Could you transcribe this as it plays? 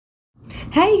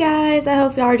Hey guys, I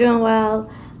hope y'all are doing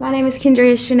well. My name is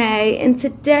Kendria Shanae, and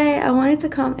today I wanted to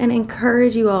come and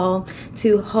encourage you all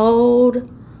to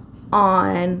hold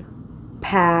on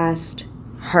past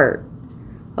hurt.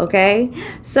 Okay?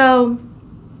 So,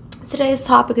 today's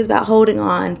topic is about holding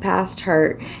on past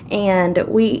hurt, and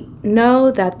we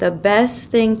know that the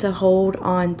best thing to hold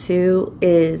on to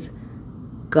is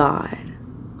God.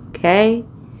 Okay?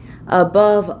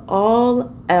 Above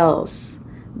all else,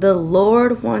 the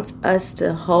Lord wants us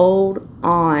to hold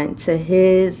on to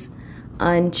His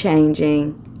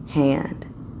unchanging hand.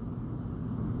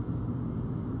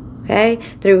 Okay?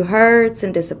 Through hurts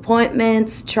and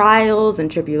disappointments, trials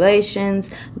and tribulations,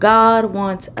 God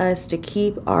wants us to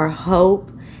keep our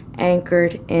hope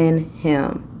anchored in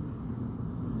Him,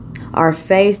 our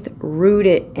faith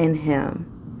rooted in Him,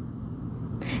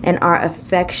 and our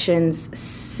affections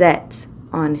set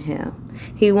on Him.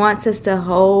 He wants us to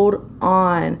hold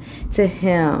on to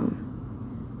Him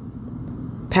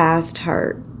past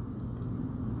hurt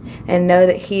and know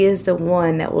that He is the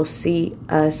one that will see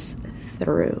us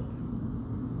through.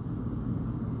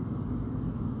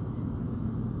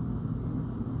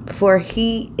 For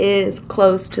He is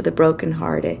close to the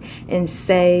brokenhearted and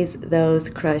saves those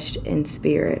crushed in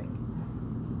spirit.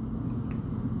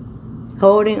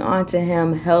 Holding on to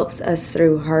Him helps us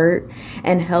through hurt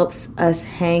and helps us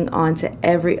hang on to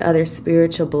every other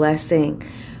spiritual blessing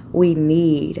we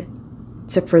need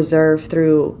to preserve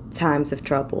through times of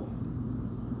trouble.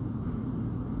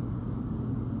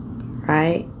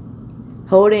 Right?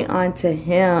 Holding on to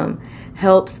Him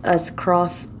helps us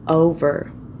cross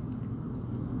over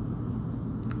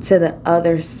to the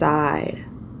other side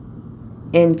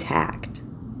intact,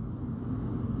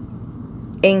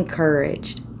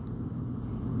 encouraged,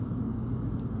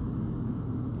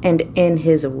 and in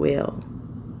His will.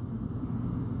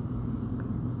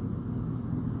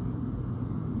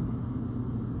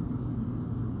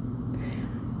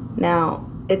 Now,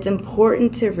 it's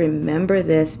important to remember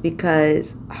this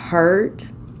because hurt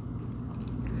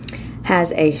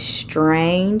has a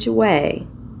strange way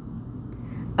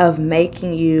of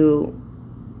making you,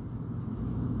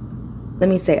 let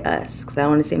me say us, because I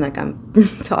don't want to seem like I'm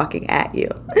talking at you,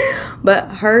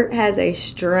 but hurt has a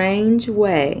strange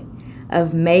way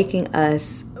of making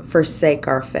us forsake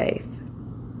our faith.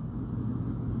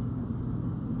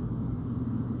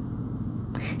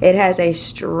 It has a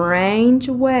strange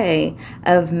way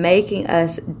of making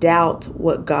us doubt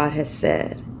what God has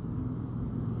said,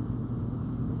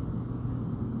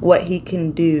 what He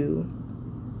can do,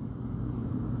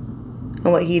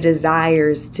 and what He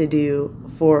desires to do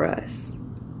for us.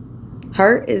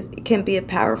 Hurt can be a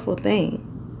powerful thing.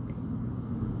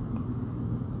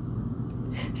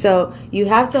 So you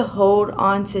have to hold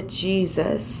on to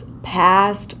Jesus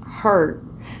past hurt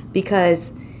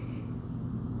because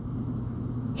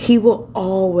He will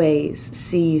always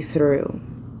see you through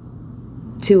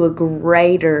to a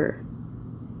greater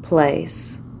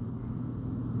place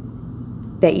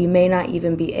that you may not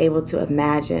even be able to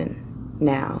imagine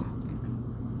now.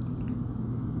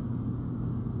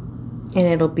 And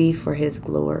it'll be for His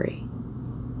glory.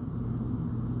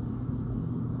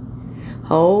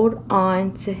 Hold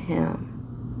on to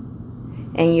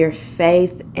Him and your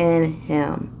faith in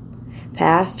Him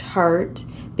past hurt,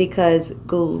 because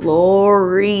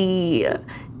glory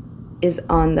is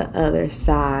on the other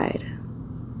side.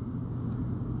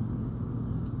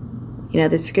 You know,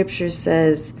 the scripture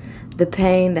says, the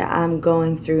pain that I'm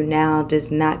going through now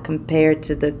does not compare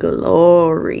to the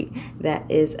glory that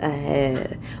is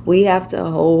ahead. We have to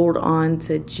hold on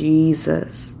to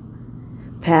Jesus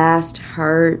past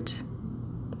hurt,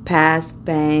 past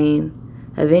pain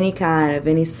of any kind, of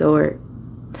any sort,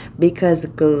 because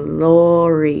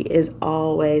glory is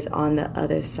always on the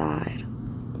other side.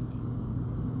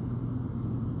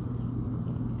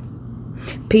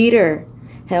 Peter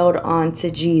held on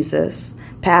to Jesus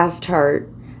past hurt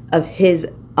of his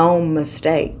own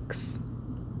mistakes.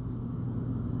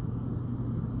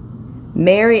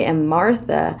 Mary and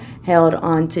Martha held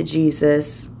on to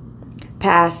Jesus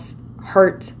past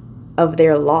hurt of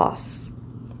their loss.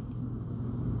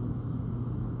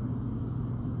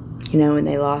 You know, when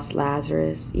they lost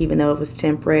Lazarus, even though it was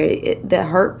temporary, the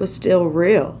hurt was still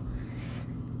real.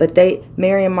 But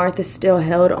Mary and Martha still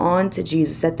held on to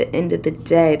Jesus at the end of the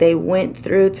day. They went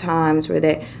through times where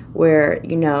they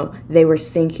were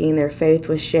sinking, their faith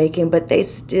was shaking, but they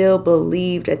still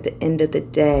believed at the end of the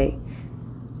day.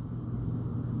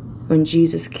 When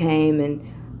Jesus came and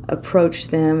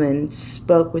approached them and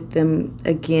spoke with them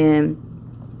again.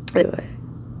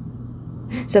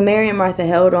 So Mary and Martha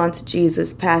held on to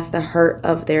Jesus past the hurt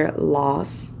of their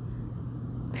loss.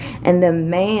 And the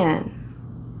man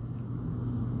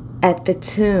at the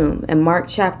tomb in Mark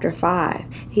chapter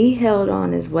 5, he held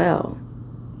on as well.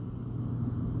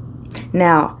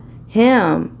 Now,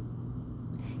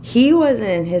 he wasn't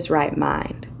in his right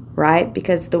mind, right?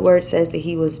 Because the word says that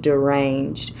he was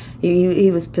deranged. He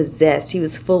was possessed. He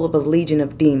was full of a legion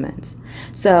of demons.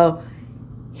 So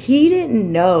he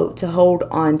didn't know to hold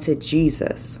on to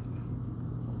Jesus,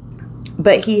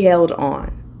 but he held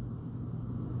on.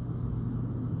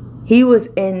 He was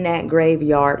in that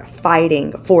graveyard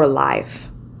fighting for life,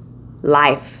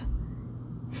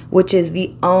 which is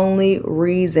the only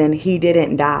reason he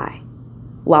didn't die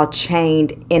while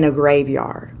chained in a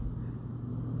graveyard.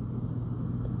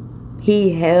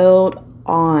 He held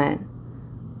on.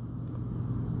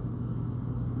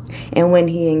 And when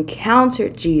he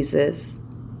encountered Jesus,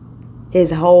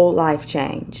 his whole life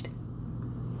changed.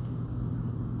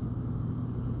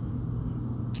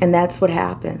 And that's what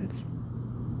happens.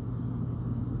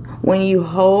 When you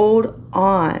hold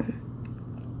on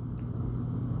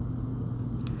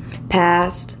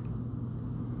past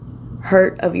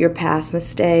hurt of your past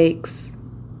mistakes,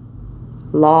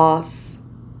 loss,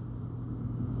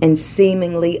 and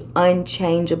seemingly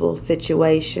unchangeable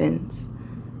situations,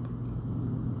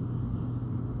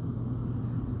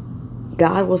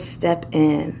 God will step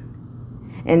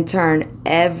in and turn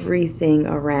everything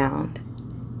around.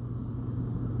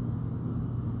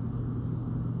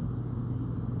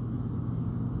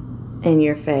 In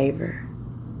your favor,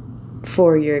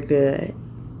 for your good,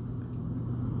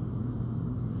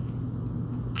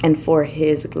 and for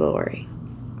His glory.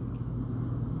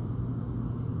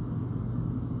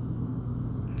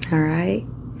 All right?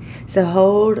 So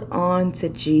hold on to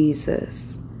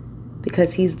Jesus,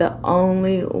 because He's the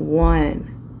only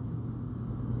one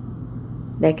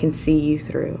that can see you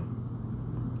through.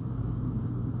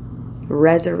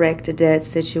 Resurrect a dead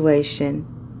situation.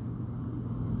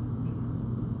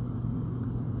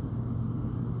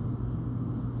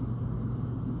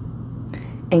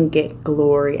 And get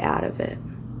glory out of it.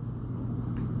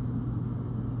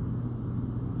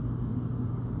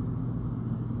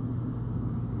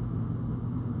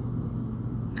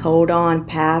 Hold on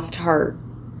past hurt,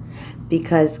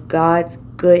 because God's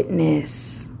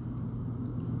goodness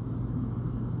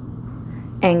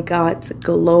and God's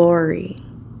glory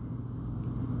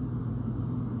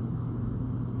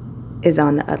is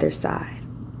on the other side.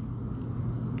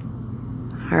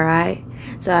 All right?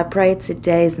 So I pray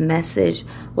today's message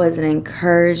was an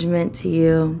encouragement to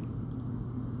you.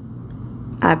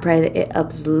 I pray that it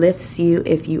uplifts you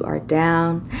if you are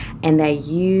down, and that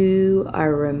you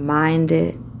are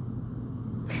reminded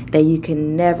that you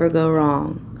can never go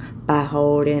wrong by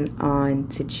holding on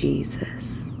to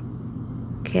Jesus.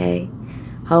 Okay?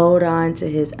 Hold on to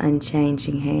His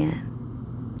unchanging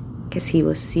hand, because He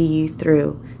will see you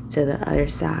through to the other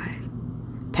side,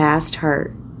 past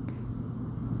hurt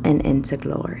and into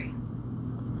glory.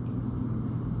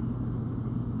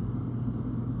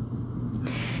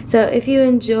 So if you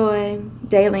enjoy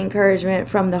daily encouragement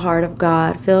from the heart of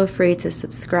God, feel free to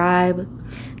subscribe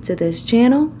to this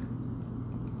channel.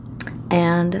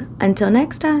 And until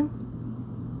next time,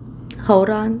 hold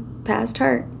on past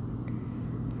hurt,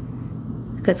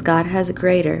 because God has a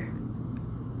greater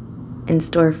in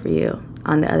store for you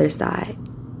on the other side.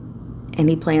 And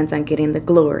He plans on getting the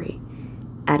glory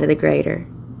out of the greater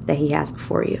that He has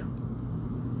before you.